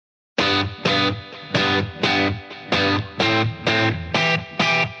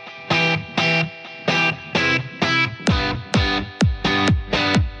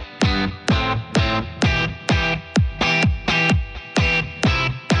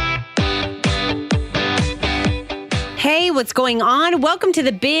what's going on? Welcome to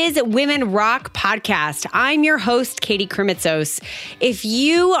the Biz Women Rock podcast. I'm your host, Katie Krimitzos. If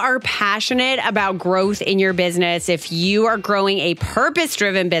you are passionate about growth in your business, if you are growing a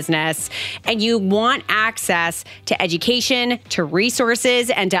purpose-driven business, and you want access to education, to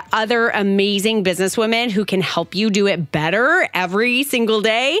resources, and to other amazing businesswomen who can help you do it better every single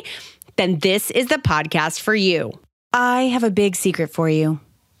day, then this is the podcast for you. I have a big secret for you.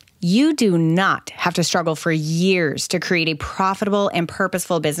 You do not have to struggle for years to create a profitable and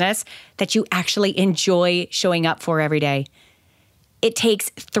purposeful business that you actually enjoy showing up for every day. It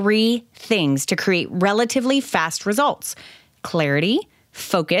takes 3 things to create relatively fast results: clarity,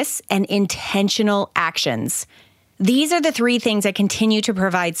 focus, and intentional actions. These are the 3 things I continue to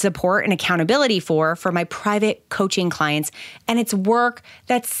provide support and accountability for my private coaching clients, and it's work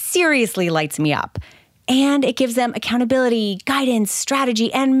that seriously lights me up. And it gives them accountability, guidance,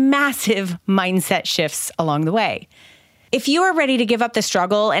 strategy, and massive mindset shifts along the way. If you are ready to give up the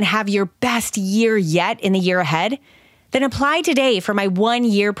struggle and have your best year yet in the year ahead, then apply today for my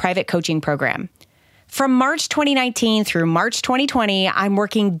 1-year private coaching program. From March 2019 through March 2020, I'm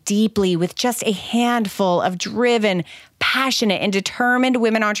working deeply with just a handful of driven, passionate, and determined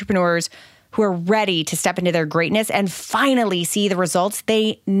women entrepreneurs who are ready to step into their greatness and finally see the results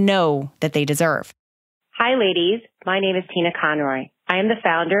they know that they deserve. Hi, ladies. My name is Tina Conroy. I am the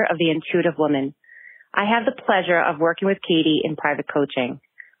founder of The Intuitive Woman. I have the pleasure of working with Katie in private coaching.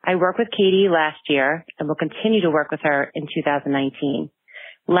 I worked with Katie last year and will continue to work with her in 2019.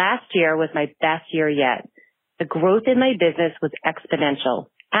 Last year was my best year yet. The growth in my business was exponential,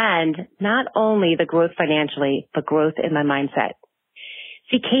 and not only the growth financially, but growth in my mindset.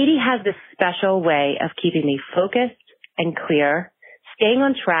 See, Katie has this special way of keeping me focused and clear, staying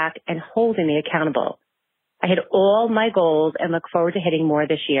on track, and holding me accountable. I hit all my goals and look forward to hitting more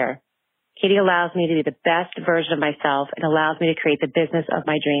this year. Katie allows me to be the best version of myself and allows me to create the business of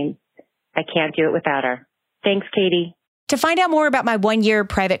my dreams. I can't do it without her. Thanks, Katie. To find out more about my 1-year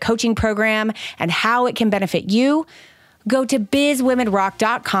private coaching program and how it can benefit you, go to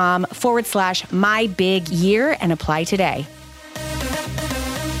bizwomenrock.com/mybigyear and apply today.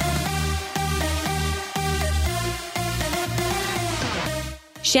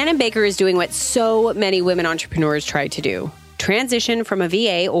 Shannon Baker is doing what so many women entrepreneurs try to do: transition from a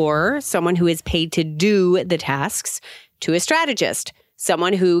VA, or someone who is paid to do the tasks, to a strategist,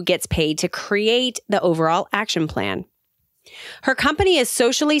 someone who gets paid to create the overall action plan. Her company is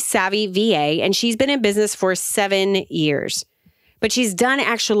Socially Savvy VA, and she's been in business for 7 years. But she's done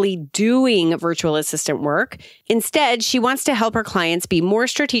actually doing virtual assistant work. Instead, she wants to help her clients be more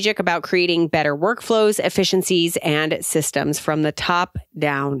strategic about creating better workflows, efficiencies, and systems from the top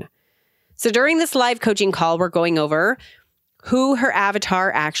down. So during this live coaching call, we're going over who her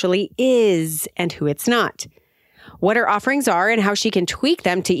avatar actually is and who it's not, what her offerings are and how she can tweak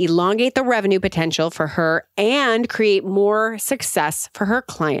them to elongate the revenue potential for her and create more success for her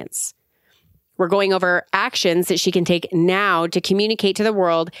clients. We're going over actions that she can take now to communicate to the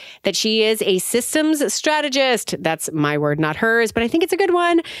world that she is a systems strategist. That's my word, not hers, but I think it's a good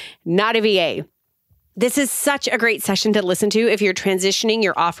one, not a VA. This is such a great session to listen to if you're transitioning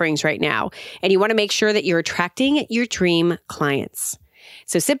your offerings right now and you want to make sure that you're attracting your dream clients.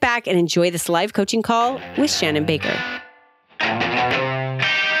 So sit back and enjoy this live coaching call with Shannon Baker.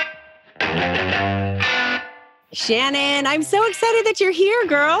 Shannon, I'm so excited that you're here,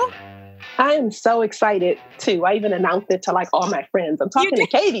 girl. I am so excited too. I even announced it to all my friends. I'm talking to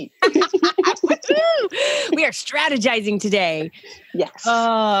Katie. We are strategizing today. Yes.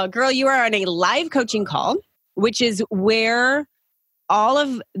 Girl, you are on a live coaching call, which is where all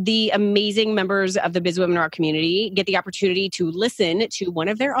of the amazing members of the Biz Women Rock community get the opportunity to listen to one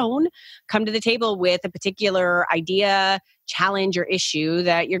of their own, come to the table with a particular idea, challenge, or issue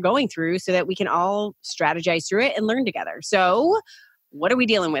that you're going through so that we can all strategize through it and learn together. So what are we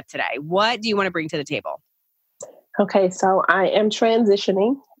dealing with today? What do you want to bring to the table? Okay, so I am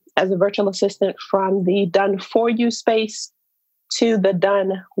transitioning as a virtual assistant from the done for you space to the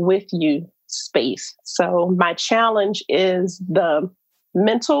done with you space. So my challenge is the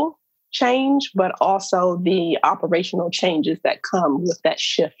mental change, but also the operational changes that come with that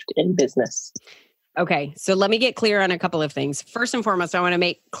shift in business. Okay, so let me get clear on a couple of things. First and foremost, I want to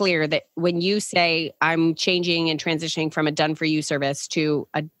make clear that when you say I'm changing and transitioning from a done for you service to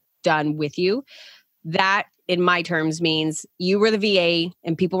a done with you, that in my terms means you were the VA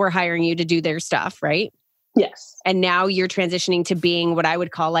and people were hiring you to do their stuff, right? Yes. And now you're transitioning to being what I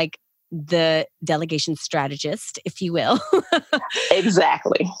would call the delegation strategist, if you will.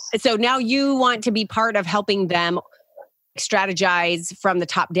 Exactly. So now you want to be part of helping them strategize from the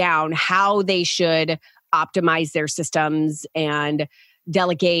top down how they should optimize their systems and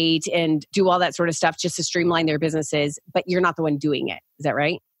delegate and do all that sort of stuff just to streamline their businesses, but you're not the one doing it. Is that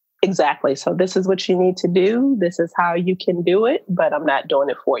right? Exactly. So this is what you need to do. This is how you can do it, but I'm not doing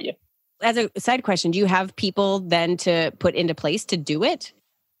it for you. As a side question, do you have people then to put into place to do it?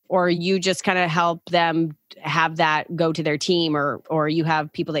 Or you just kind of help them have that go to their team, or you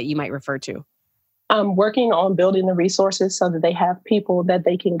have people that you might refer to? I'm working on building the resources so that they have people that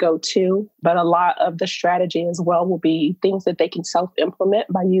they can go to. But a lot of the strategy as well will be things that they can self-implement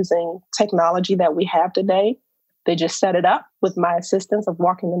by using technology that we have today. They just set it up with my assistance of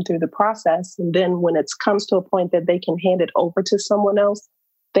walking them through the process. And then when it comes to a point that they can hand it over to someone else,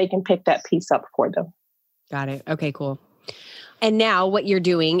 they can pick that piece up for them. Got it. Okay, cool. And now what you're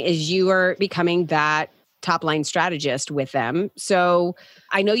doing is you are becoming that top line strategist with them. So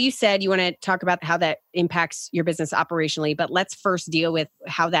I know you said you want to talk about how that impacts your business operationally, but let's first deal with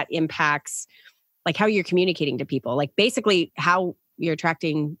how that impacts, like how you're communicating to people, like basically how you're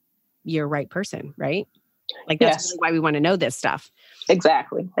attracting your right person, right? Like that's really why we want to know this stuff.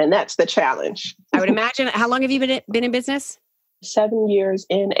 Exactly. And that's the challenge. I would imagine, how long have you been in business? 7 years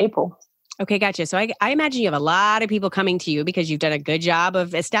in April. Okay, gotcha. So I imagine you have a lot of people coming to you because you've done a good job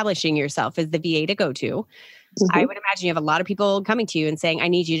of establishing yourself as the VA to go to. Mm-hmm. I would imagine you have a lot of people coming to you and saying, I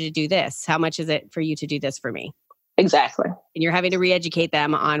need you to do this. How much is it for you to do this for me? Exactly. And you're having to re-educate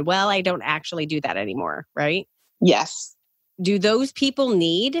them on, well, I don't actually do that anymore, right? Yes. Do those people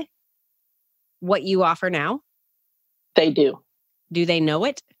need what you offer now? They do. Do they know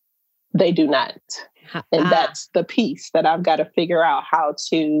it? They do not. And that's the piece that I've got to figure out how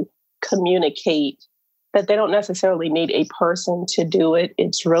to communicate, that they don't necessarily need a person to do it.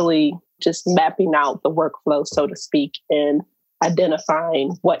 It's really just mapping out the workflow, so to speak, and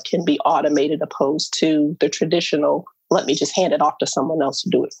identifying what can be automated opposed to the traditional, let me just hand it off to someone else to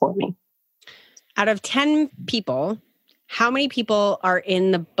do it for me. Out of 10 people, how many people are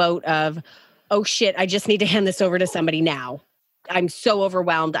in the boat of, oh shit, I just need to hand this over to somebody now. I'm so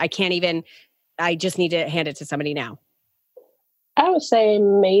overwhelmed. I just need to hand it to somebody now? I would say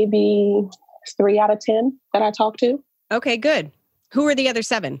maybe 3 out of 10 that I talk to. Okay, good. Who are the other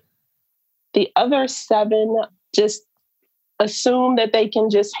 7? The other 7 just assume that they can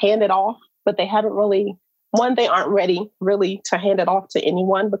just hand it off, but they haven't really, they aren't ready really to hand it off to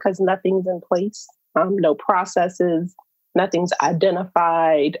anyone because nothing's in place. No processes, nothing's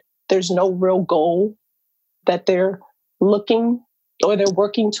identified. There's no real goal that they're looking or they're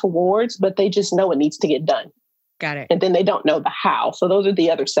working towards, but they just know it needs to get done. Got it. And then they don't know the how. So those are the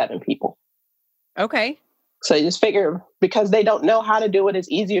other 7 people. Okay. So you just figure because they don't know how to do it, it's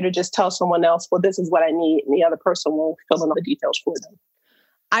easier to just tell someone else, well, this is what I need. And the other person will fill in the details for them.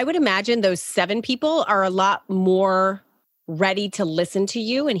 I would imagine those 7 people are a lot more ready to listen to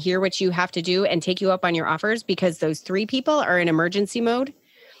you and hear what you have to do and take you up on your offers because those 3 people are in emergency mode.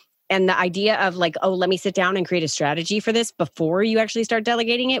 And the idea of like, oh, let me sit down and create a strategy for this before you actually start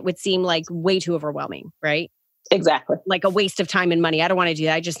delegating it would seem like way too overwhelming, right? Exactly. Like a waste of time and money. I don't want to do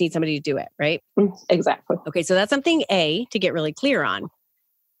that. I just need somebody to do it, right? Exactly. Okay, so that's something A, to get really clear on.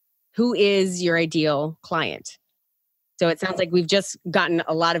 Who is your ideal client? So it sounds like we've just gotten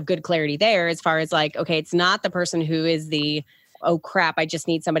a lot of good clarity there as far as like, okay, it's not the person who is the, oh crap, I just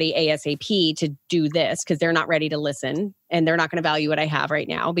need somebody ASAP to do this because they're not ready to listen and they're not going to value what I have right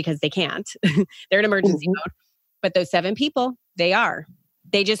now because they can't. They're in emergency mode. But those 7 people, they are.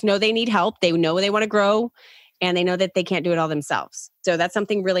 They just know they need help. They know they want to grow. And they know that they can't do it all themselves. So that's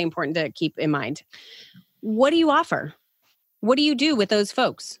something really important to keep in mind. What do you offer? What do you do with those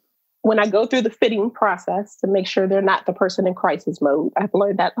folks? When I go through the fitting process to make sure they're not the person in crisis mode, I've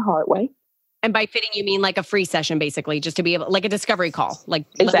learned that the hard way. And by fitting, you mean like a free session, basically, just to be able, like a discovery call. Like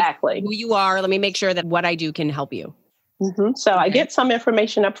exactly who you are. Let me make sure that what I do can help you. So I get some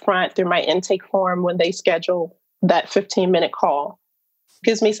information up front through my intake form when they schedule that 15-minute call.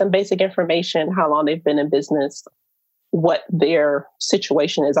 Gives me some basic information, how long they've been in business, what their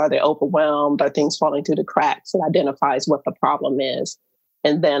situation is. Are they overwhelmed? Are things falling through the cracks? It identifies what the problem is.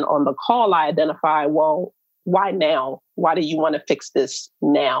 And then on the call, I identify, well, why now? Why do you want to fix this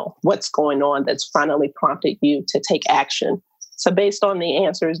now? What's going on that's finally prompted you to take action? So based on the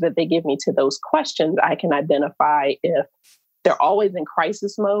answers that they give me to those questions, I can identify if they're always in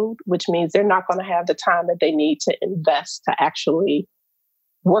crisis mode, which means they're not going to have the time that they need to invest to actually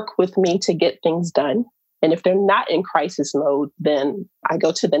work with me to get things done. And if they're not in crisis mode, then I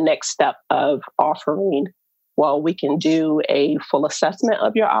go to the next step of offering, well, we can do a full assessment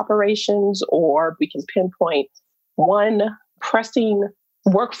of your operations, or we can pinpoint one pressing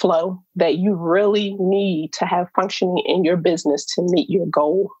workflow that you really need to have functioning in your business to meet your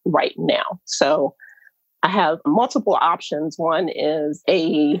goal right now. So I have multiple options. One is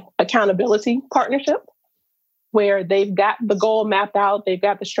a accountability partnership where they've got the goal mapped out, they've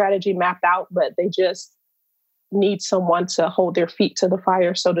got the strategy mapped out, but they just need someone to hold their feet to the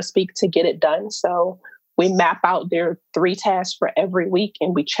fire, so to speak, to get it done. So we map out their 3 tasks for every week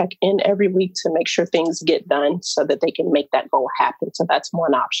and we check in every week to make sure things get done so that they can make that goal happen. So that's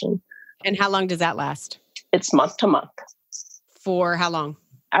one option. And how long does that last? It's month to month. For how long?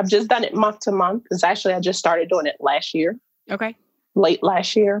 I've just done it month to month. Because actually, I just started doing it last year. Okay. Late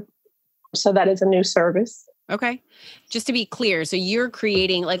last year. So that is a new service. Okay. Just to be clear, so you're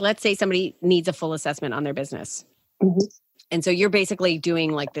creating, like, let's say somebody needs a full assessment on their business. Mm-hmm. And so you're basically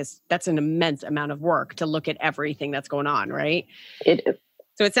doing like this, that's an immense amount of work to look at everything that's going on, right? It is.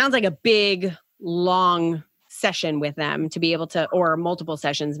 So it sounds like a big, long session with them to be able to, or multiple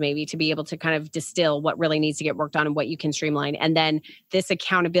sessions maybe, to be able to kind of distill what really needs to get worked on and what you can streamline. And then this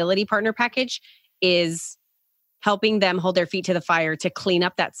accountability partner package is helping them hold their feet to the fire to clean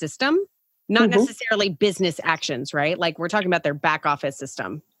up that system, not necessarily business actions, right? Like we're talking about their back office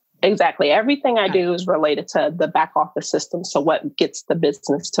system. Exactly. Everything I do is related to the back office system. So what gets the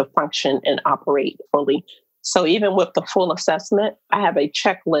business to function and operate fully. So even with the full assessment, I have a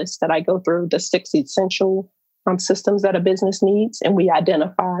checklist that I go through the 6 essential systems that a business needs. And we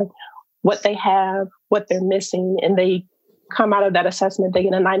identify what they have, what they're missing, and they come out of that assessment. They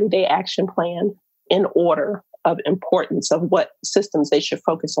get a 90-day action plan in order of importance of what systems they should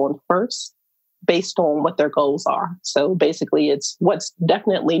focus on first, based on what their goals are. So basically it's what's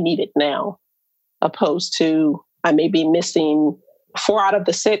definitely needed now, opposed to I may be missing 4 out of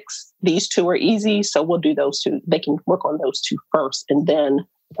the 6. These 2 are easy, so we'll do those 2. They can work on those 2 first and then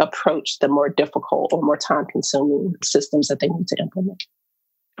approach the more difficult or more time-consuming systems that they need to implement.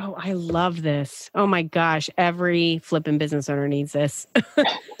 Oh, I love this. Oh my gosh. Every flipping business owner needs this.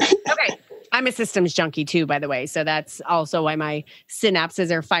 Okay. I'm a systems junkie too, by the way. So that's also why my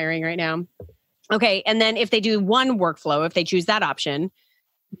synapses are firing right now. Okay. And then if they do one workflow, if they choose that option,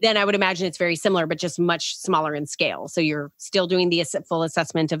 then I would imagine it's very similar, but just much smaller in scale. So you're still doing the full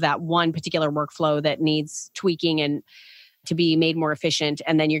assessment of that one particular workflow that needs tweaking and to be made more efficient.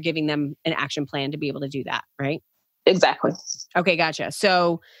 And then you're giving them an action plan to be able to do that, right? Exactly. Okay, gotcha.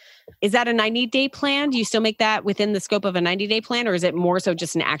 So is that a 90-day plan? Do you still make that within the scope of a 90-day plan, or is it more so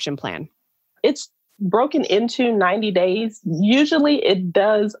just an action plan? It's broken into 90 days. Usually it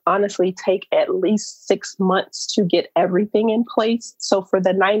does honestly take at least 6 months to get everything in place. So for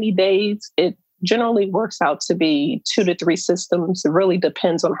the 90 days, it generally works out to be 2 to 3 systems. It really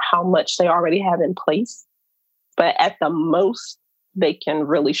depends on how much they already have in place. But at the most, they can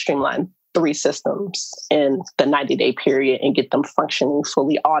really streamline 3 systems in the 90-day period and get them functioning,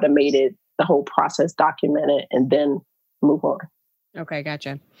 fully automated, the whole process documented, and then move on. Okay,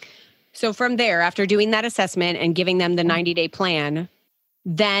 gotcha. So from there, after doing that assessment and giving them the 90-day plan,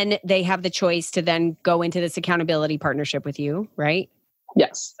 then they have the choice to then go into this accountability partnership with you, right?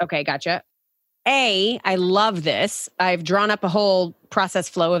 Yes. Okay, gotcha. I love this. I've drawn up a whole process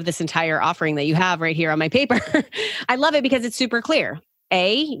flow of this entire offering that you have right here on my paper. I love it because it's super clear.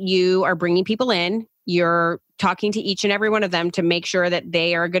 You are bringing people in. You're talking to each and every one of them to make sure that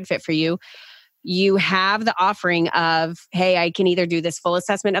they are a good fit for you. You have the offering of, hey, I can either do this full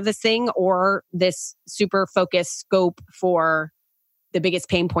assessment of this thing or this super focused scope for the biggest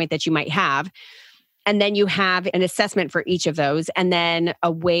pain point that you might have. And then you have an assessment for each of those and then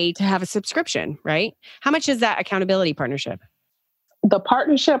a way to have a subscription, right? How much is that accountability partnership? The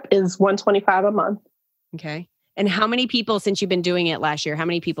partnership is $125 a month. Okay. And how many people, since you've been doing it last year, how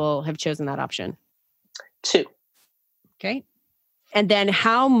many people have chosen that option? 2. Okay. And then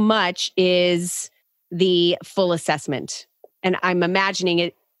how much is the full assessment? And I'm imagining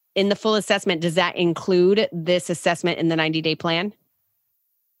it in the full assessment, does that include this assessment in the 90-day plan?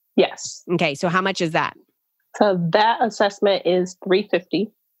 Yes. Okay. So how much is that? So that assessment is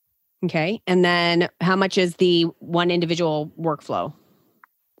 $350. Okay. And then how much is the one individual workflow?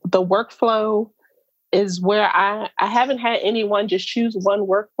 The workflow is where I haven't had anyone just choose one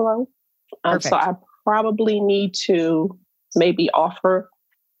workflow. So I probably need to maybe offer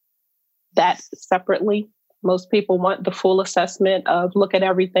that separately. Most people want the full assessment of look at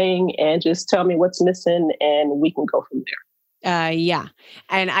everything and just tell me what's missing and we can go from there. Yeah.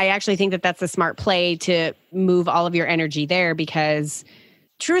 And I actually think that that's a smart play to move all of your energy there because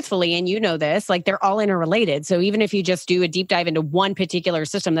truthfully, and you know this, like they're all interrelated. So even if you just do a deep dive into one particular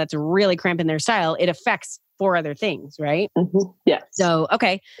system that's really cramping their style, it affects 4 other things, right? Mm-hmm. Yes. So,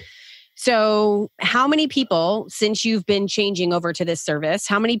 okay. So how many people, since you've been changing over to this service,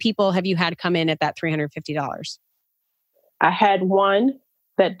 how many people have you had come in at that $350? I had one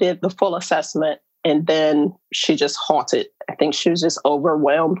that did the full assessment And then she just halted. I think she was just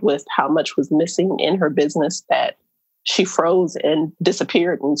overwhelmed with how much was missing in her business that she froze and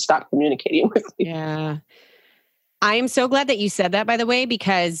disappeared and stopped communicating with me. Yeah. I am so glad that you said that, by the way,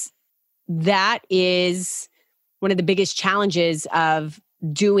 because that is one of the biggest challenges of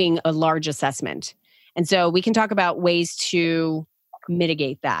doing a large assessment. And so we can talk about ways to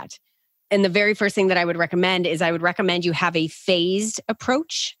mitigate that. And the very first thing that I would recommend is I would recommend you have a phased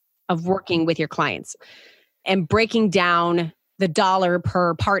approach of working with your clients and breaking down the dollar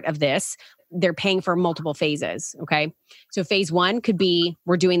per part of this. They're paying for multiple phases. Okay. So phase one could be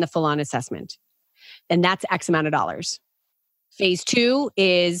we're doing the full on assessment, and that's X amount of dollars. Phase two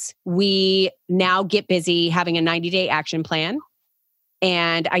is we now get busy having a 90-day action plan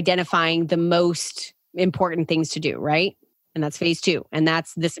and identifying the most important things to do, right? And that's phase two. And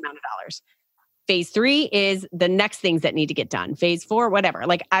that's this amount of dollars. Phase three is the next things that need to get done. Phase four, whatever.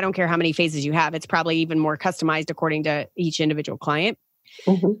 Like, I don't care how many phases you have. It's probably even more customized according to each individual client.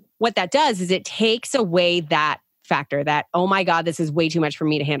 Mm-hmm. What that does is it takes away that factor that, oh my God, this is way too much for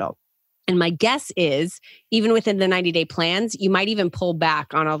me to handle. And my guess is even within the 90-day plans, you might even pull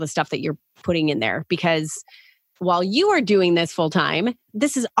back on all the stuff that you're putting in there, because while you are doing this full time,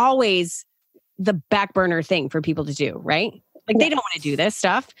 this is always the back burner thing for people to do, right? Like, they don't want to do this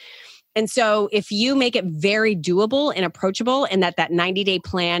stuff. And so if you make it very doable and approachable, and that 90-day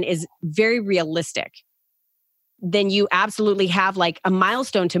plan is very realistic, then you absolutely have like a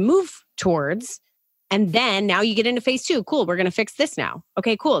milestone to move towards. And then now you get into phase two. Cool. We're going to fix this now.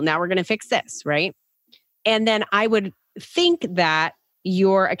 Okay, cool. Now we're going to fix this, right? And then I would think that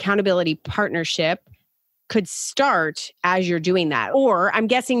your accountability partnership could start as you're doing that. Or I'm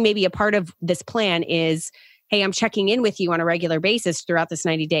guessing maybe a part of this plan is, hey, I'm checking in with you on a regular basis throughout this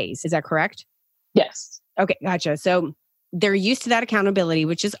 90 days. Is that correct? Yes. Okay, gotcha. So they're used to that accountability,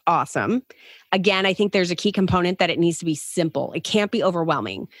 which is awesome. Again, I think there's a key component that it needs to be simple. It can't be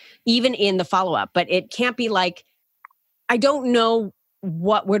overwhelming, even in the follow-up, but it can't be like, I don't know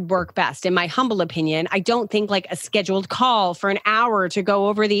what would work best. In my humble opinion, I don't think like a scheduled call for an hour to go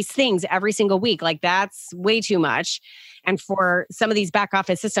over these things every single week, like that's way too much. And for some of these back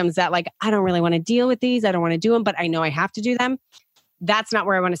office systems that like, I don't really want to deal with these, I don't want to do them, but I know I have to do them. That's not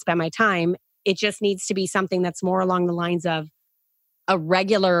where I want to spend my time. It just needs to be something that's more along the lines of a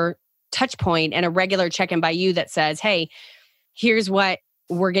regular touch point and a regular check-in by you that says, hey, here's what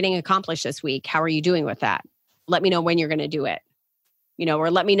we're getting accomplished this week. How are you doing with that? Let me know when you're going to do it.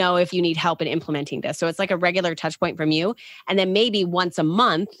 Or let me know if you need help in implementing this. So it's like a regular touch point from you. And then maybe once a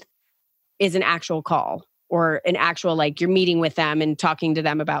month is an actual call or an actual, like, you're meeting with them and talking to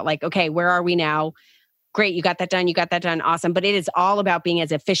them about like, okay, where are we now? Great. You got that done. You got that done. Awesome. But it is all about being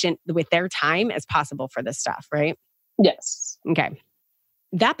as efficient with their time as possible for this stuff, right? Yes. Okay.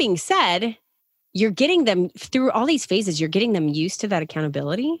 That being said, you're getting them through all these phases. You're getting them used to that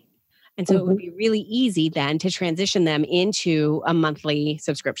accountability. And so it would be really easy then to transition them into a monthly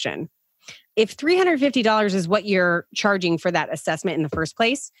subscription. If $350 is what you're charging for that assessment in the first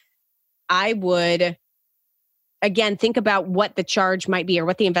place, I would, again, think about what the charge might be or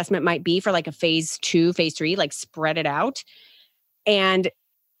what the investment might be for like a phase two, phase three, like spread it out. And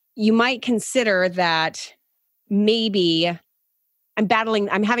you might consider that maybe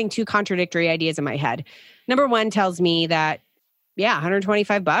I'm having two contradictory ideas in my head. Number one tells me that, yeah,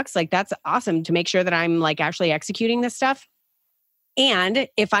 $125, like that's awesome to make sure that I'm like actually executing this stuff. And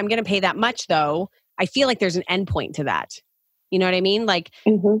if I'm going to pay that much though, I feel like there's an endpoint to that. You know what I mean? Like,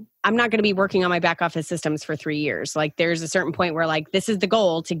 I'm not going to be working on my back office systems for 3 years. Like, there's a certain point where like, this is the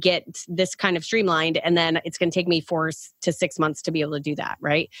goal to get this kind of streamlined. And then it's going to take me 4 to 6 months to be able to do that,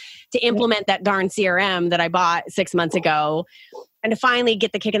 right? To implement that darn CRM that I bought 6 months ago and to finally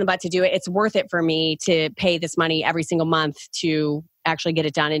get the kick in the butt to do it. It's worth it for me to pay this money every single month to actually get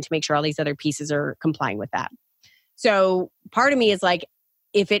it done and to make sure all these other pieces are complying with that. So part of me is like,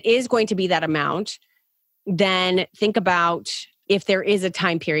 if it is going to be that amount, then think about if there is a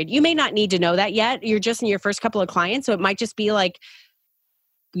time period. You may not need to know that yet. You're just in your first couple of clients. So it might just be like,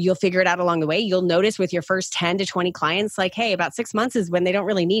 you'll figure it out along the way. You'll notice with your first 10 to 20 clients, like, hey, about 6 months is when they don't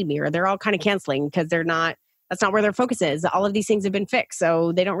really need me, or they're all kind of canceling because that's not where their focus is. All of these things have been fixed.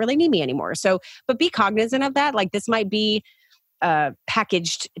 So they don't really need me anymore. So, but be cognizant of that. Like, this might be a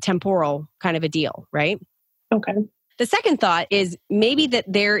packaged temporal kind of a deal, right? Okay. The second thought is maybe that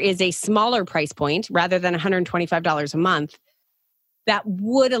there is a smaller price point rather than $125 a month that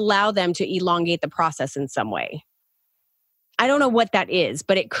would allow them to elongate the process in some way. I don't know what that is,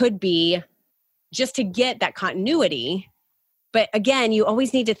 but it could be just to get that continuity. But again, you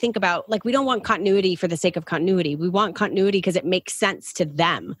always need to think about, like, we don't want continuity for the sake of continuity. We want continuity because it makes sense to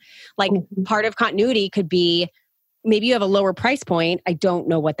them. Like part of continuity could be maybe you have a lower price point. I don't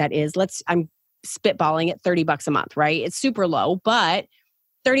know what that is. I'm spitballing at $30 a month, right? It's super low, but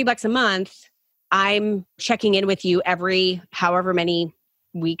 $30 a month, I'm checking in with you every however many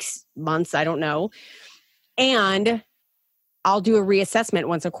weeks, months, I don't know. And I'll do a reassessment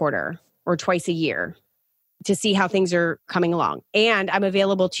once a quarter or twice a year to see how things are coming along. And I'm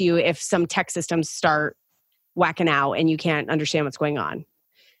available to you if some tech systems start whacking out and you can't understand what's going on.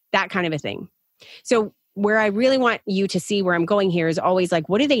 That kind of a thing. So where I really want you to see where I'm going here is always like,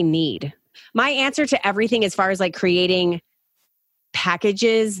 what do they need? My answer to everything as far as like creating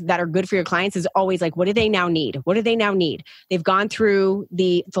packages that are good for your clients is always like, what do they now need? What do they now need? They've gone through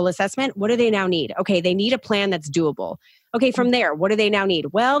the full assessment. What do they now need? Okay, they need a plan that's doable. Okay, from there, what do they now need?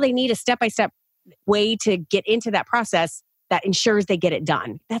 Well, they need a step-by-step way to get into that process that ensures they get it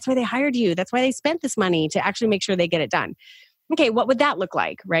done. That's why they hired you. That's why they spent this money to actually make sure they get it done. Okay, what would that look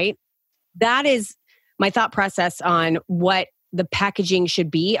like, right? That is my thought process on what the packaging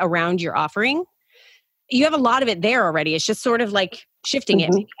should be around your offering. You have a lot of it there already. It's just sort of like shifting it,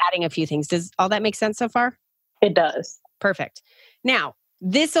 maybe adding a few things. Does all that make sense so far? It does. Perfect. Now,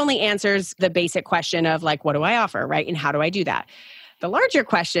 this only answers the basic question of like, what do I offer, right? And how do I do that? The larger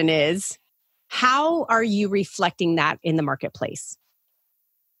question is, how are you reflecting that in the marketplace,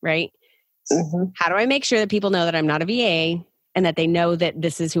 right? How do I make sure that people know that I'm not a VA and that they know that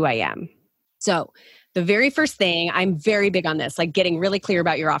this is who I am? So the very first thing, I'm very big on this, like getting really clear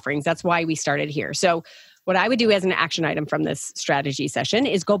about your offerings. That's why we started here. So what I would do as an action item from this strategy session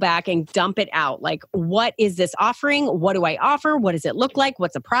is go back and dump it out. Like, what is this offering? What do I offer? What does it look like?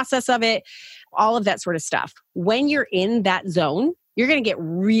 What's the process of it? All of that sort of stuff. When you're in that zone, you're going to get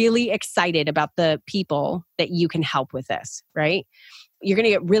really excited about the people that you can help with this, right? You're going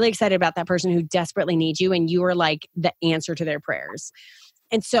to get really excited about that person who desperately needs you and you are like the answer to their prayers.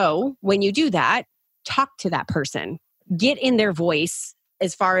 And so when you do that, talk to that person, get in their voice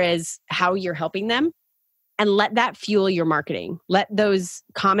as far as how you're helping them and let that fuel your marketing. Let those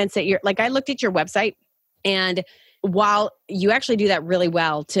comments that like I looked at your website and while you actually do that really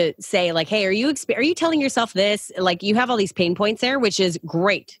well to say like, hey, are you telling yourself this? Like you have all these pain points there, which is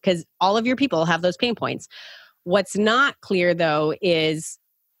great because all of your people have those pain points. What's not clear though is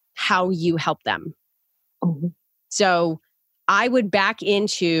how you help them. So I would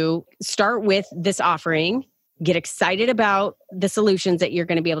start with this offering, get excited about the solutions that you're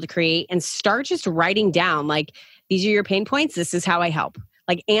going to be able to create and start just writing down like, these are your pain points. This is how I help.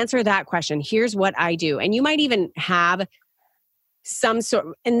 Like answer that question. Here's what I do. And you might even have some sort,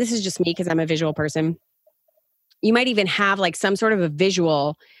 and this is just me because I'm a visual person. You might even have like some sort of a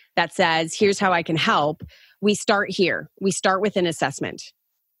visual that says, here's how I can help. We start here. We start with an assessment.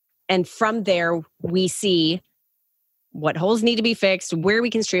 And from there, we see what holes need to be fixed, where we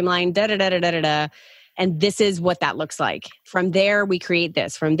can streamline, and this is what that looks like. From there, we create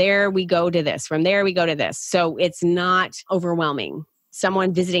this. From there, we go to this. From there, we go to this. So it's not overwhelming.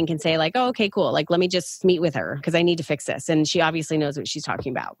 Someone visiting can say like, oh, okay, cool. Like, let me just meet with her because I need to fix this. And she obviously knows what she's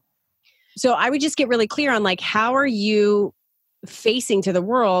talking about. So I would just get really clear on like, how are you facing to the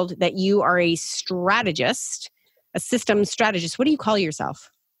world that you are a strategist, a systems strategist? What do you call yourself?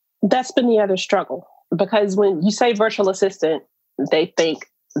 That's been the other struggle. Because when you say virtual assistant, they think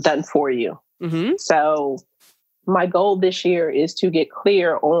done for you. So my goal this year is to get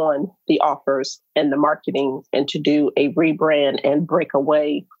clear on the offers and the marketing and to do a rebrand and break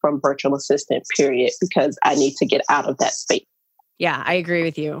away from virtual assistant, period, because I need to get out of that space. Yeah, I agree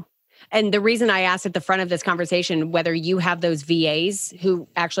with you. And the reason I asked at the front of this conversation whether you have those VAs who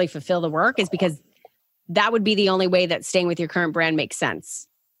actually fulfill the work is because that would be the only way that staying with your current brand makes sense.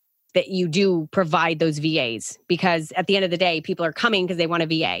 That you do provide those VAs because at the end of the day, people are coming because they want a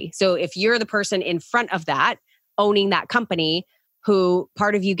VA. So if you're the person in front of that, owning that company, who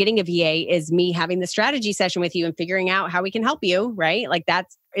part of you getting a VA is me having the strategy session with you and figuring out how we can help you, right? Like that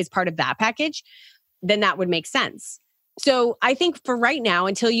is part of that package, then that would make sense. So I think for right now,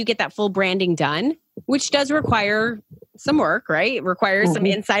 until you get that full branding done, which does require some work, right? It requires some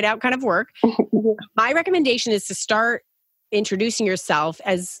inside out kind of work. My recommendation is to start introducing yourself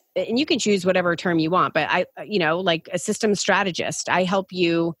as, and you can choose whatever term you want, but like a systems strategist. I help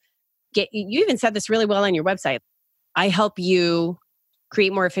you you even said this really well on your website. I help you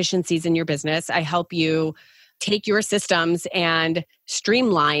create more efficiencies in your business. I help you take your systems and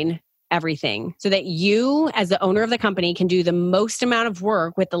streamline everything so that you, as the owner of the company, can do the most amount of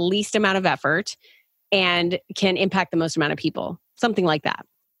work with the least amount of effort and can impact the most amount of people. Something like that.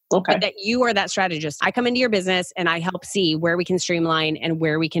 Okay. But that you are that strategist. I come into your business and I help see where we can streamline and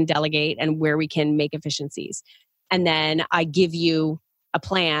where we can delegate and where we can make efficiencies. And then I give you a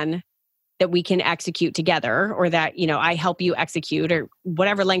plan that we can execute together, or that, I help you execute, or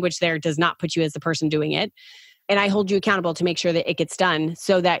whatever language there does not put you as the person doing it. And I hold you accountable to make sure that it gets done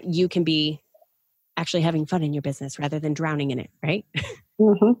so that you can be actually having fun in your business rather than drowning in it, right?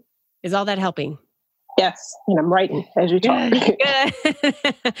 Mm-hmm. Is all that helping? Yes. And I'm writing as you talk. Good.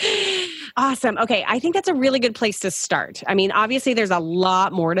 Awesome. Okay. I think that's a really good place to start. I mean, obviously there's a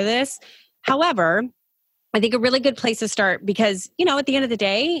lot more to this. However, I think a really good place to start because, at the end of the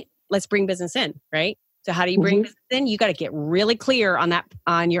day, let's bring business in, right? So how do you bring business in? You got to get really clear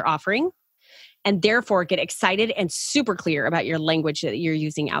on your offering, and therefore get excited and super clear about your language that you're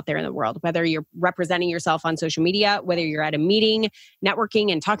using out there in the world, whether you're representing yourself on social media, whether you're at a meeting,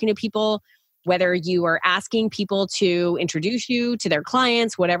 networking and talking to people, whether you are asking people to introduce you to their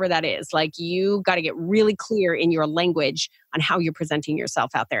clients, whatever that is. Like, you got to get really clear in your language on how you're presenting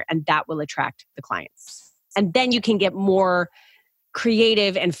yourself out there, and that will attract the clients. And then you can get more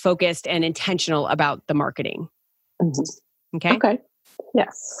creative and focused and intentional about the marketing. Mm-hmm. Okay? Okay.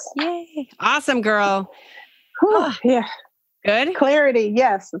 Yes. Yay. Awesome, girl. Whew, yeah. Good? Clarity.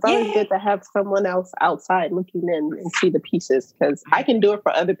 Yes. It's always good to have someone else outside looking in and see the pieces, because I can do it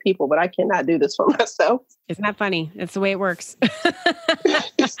for other people, but I cannot do this for myself. Isn't that funny? It's the way it works.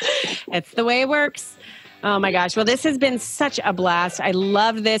 It's the way it works. Oh my gosh. Well, this has been such a blast. I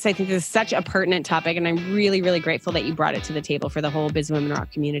love this. I think this is such a pertinent topic, and I'm really, really grateful that you brought it to the table for the whole Biz Women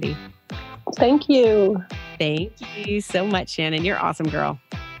Rock community. Thank you. Thank you so much, Shannon. You're awesome, girl.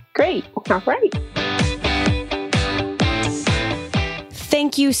 Great. All right.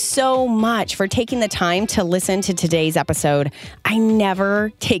 Thank you so much for taking the time to listen to today's episode. I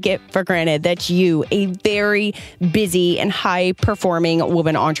never take it for granted that you, a very busy and high-performing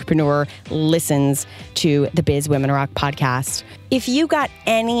woman entrepreneur, listens to the Biz Women Rock podcast. If you got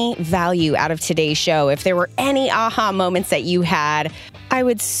any value out of today's show, if there were any aha moments that you had, I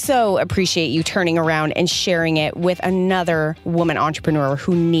would so appreciate you turning around and sharing it with another woman entrepreneur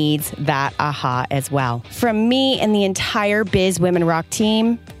who needs that aha as well. From me and the entire Biz Women Rock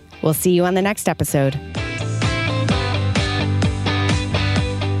team, we'll see you on the next episode.